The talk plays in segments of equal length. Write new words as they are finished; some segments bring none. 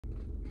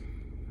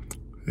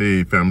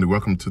Hey family,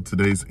 welcome to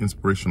today's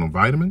Inspirational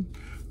Vitamin.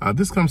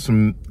 This comes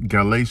from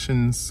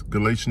Galatians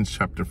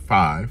chapter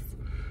 5.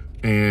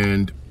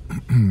 And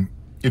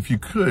if you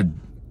could,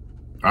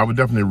 I would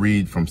definitely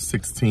read from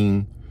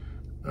 16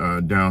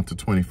 down to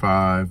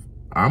 25.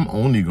 I'm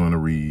only going to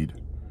read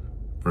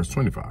verse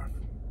 25.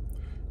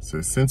 It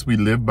says, since we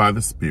live by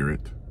the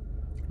Spirit,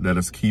 let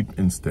us keep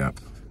in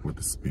step with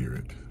the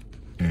Spirit.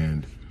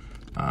 And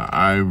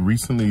I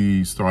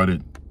recently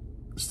started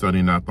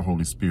studying out the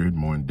Holy Spirit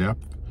more in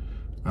depth.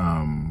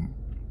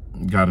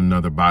 Got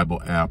another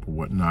Bible app or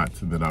whatnot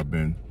that I've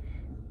been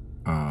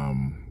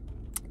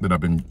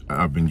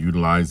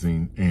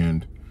utilizing,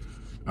 and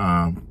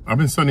I've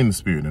been studying the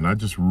Spirit, and I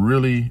just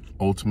really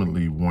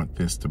ultimately want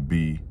this to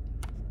be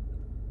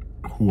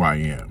who I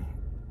am,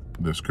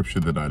 the scripture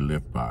that I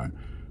live by.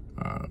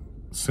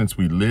 Since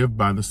we live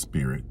by the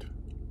Spirit,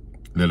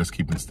 let us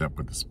keep in step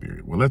with the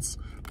Spirit. Well, let's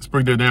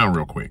break that down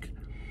real quick.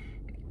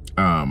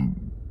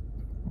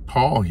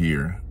 Paul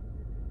here,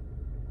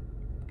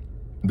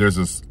 there's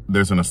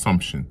an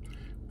assumption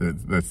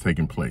that's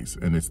taking place,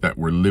 and it's that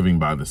we're living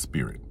by the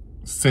Spirit,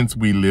 since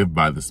we live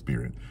by the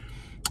Spirit.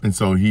 And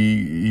so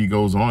he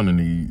goes on and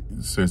he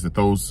says that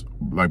those,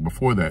 like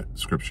before that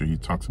scripture, he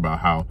talks about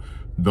how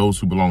those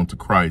who belong to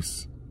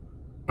Christ,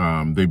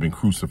 they've been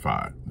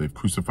crucified. They've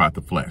crucified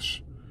the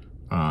flesh.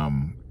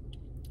 And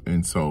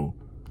so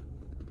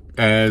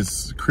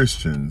as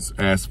Christians,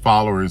 as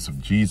followers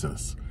of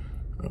Jesus,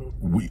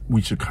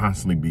 we should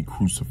constantly be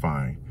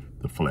crucifying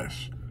the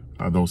flesh.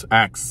 Those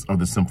acts of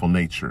the sinful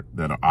nature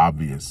that are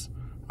obvious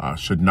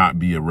should not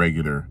be a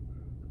regular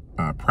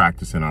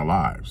practice in our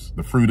lives.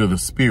 The fruit of the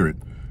Spirit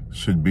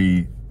should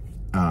be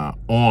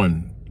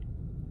on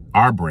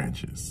our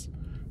branches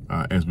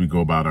as we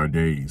go about our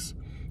days.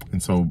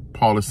 And so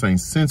Paul is saying,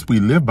 since we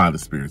live by the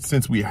Spirit,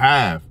 since we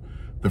have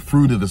the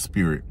fruit of the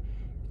Spirit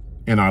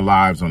in our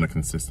lives on a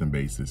consistent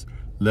basis,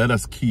 let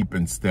us keep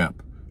in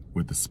step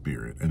with the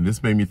Spirit. And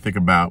this made me think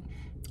about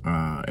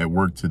at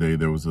work today,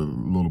 there was a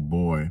little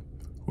boy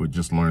who had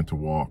just learned to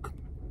walk.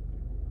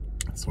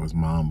 So his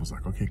mom was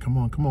like, okay, come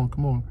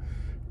on.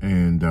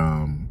 And,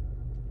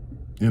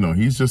 you know,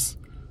 he's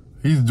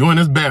doing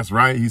his best,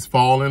 right? He's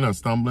falling or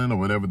stumbling or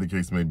whatever the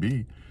case may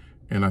be.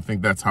 And I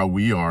think that's how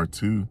we are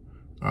too,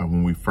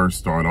 when we first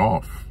start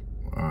off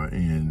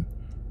in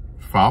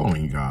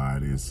following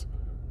God. Is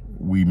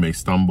we may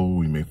stumble,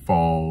 we may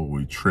fall,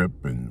 we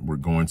trip, and we're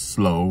going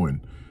slow.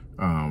 And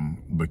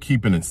but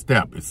keeping in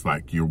step, it's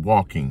like you're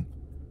walking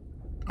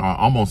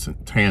almost in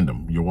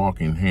tandem. You're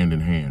walking hand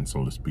in hand,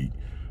 so to speak.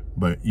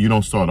 But you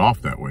don't start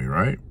off that way,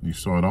 right? You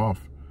start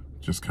off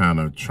just kind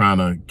of trying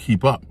to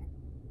keep up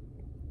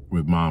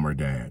with mom or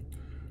dad.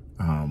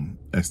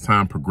 As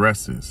time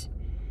progresses,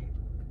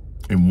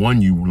 and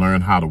one, you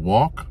learn how to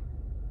walk.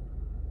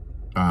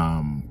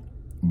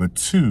 But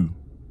two,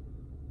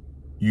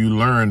 you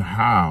learn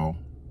how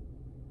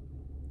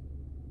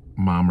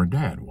mom or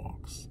dad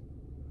walks.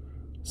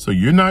 So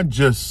you're not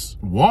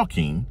just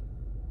walking,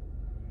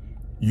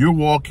 you're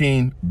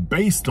walking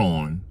based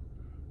on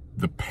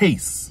the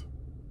pace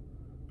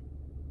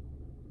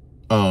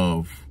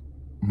of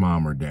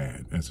mom or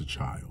dad as a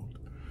child.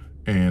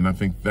 And I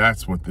think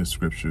that's what this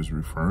scripture is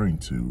referring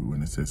to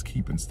when it says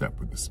keep in step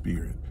with the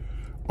Spirit.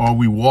 Are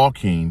we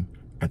walking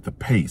at the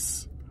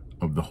pace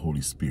of the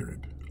Holy Spirit?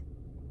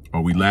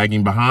 Are we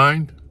lagging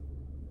behind?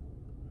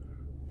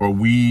 Or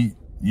we,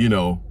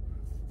 the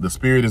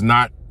Spirit is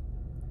not,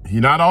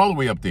 he's not all the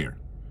way up there.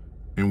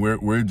 And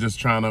we're just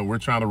trying to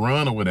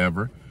run or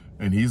whatever.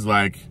 And he's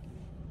like,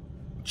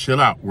 chill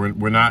out.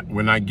 We're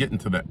not getting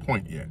to that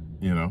point yet,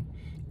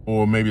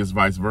 Or maybe it's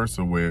vice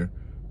versa, where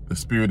the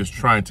Spirit is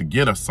trying to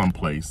get us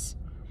someplace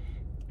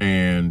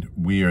and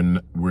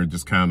we're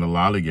just kind of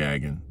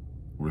lollygagging.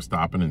 We're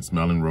stopping and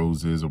smelling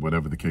roses or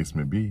whatever the case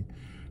may be.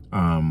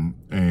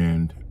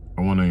 And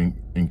I want to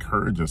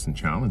encourage us and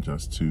challenge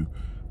us to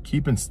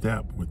keep in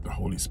step with the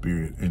Holy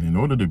Spirit. And in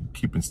order to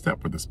keep in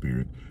step with the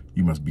Spirit,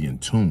 you must be in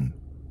tune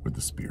with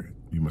the Spirit.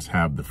 You must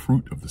have the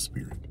fruit of the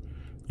Spirit.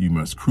 You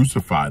must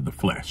crucify the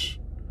flesh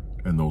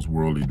and those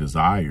worldly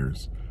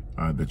desires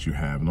that you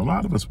have. And a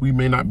lot of us,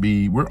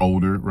 we're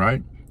older,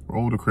 right? We're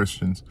older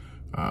Christians.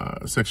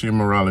 Sexual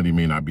immorality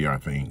may not be our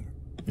thing,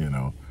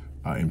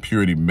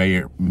 impurity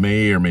may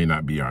or may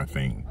not be our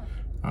thing.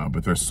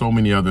 But there's so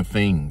many other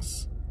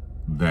things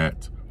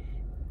that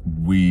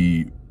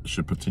we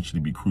should potentially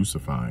be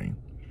crucifying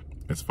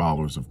as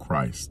followers of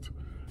Christ.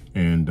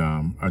 And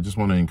I just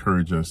want to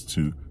encourage us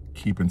to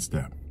keep in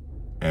step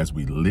as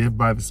we live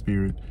by the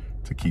Spirit,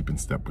 to keep in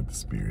step with the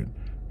Spirit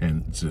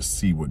and just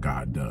see what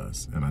God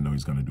does. And I know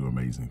he's going to do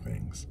amazing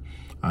things.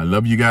 I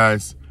love you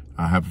guys.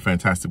 Have a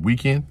fantastic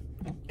weekend,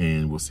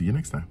 and we'll see you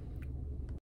next time.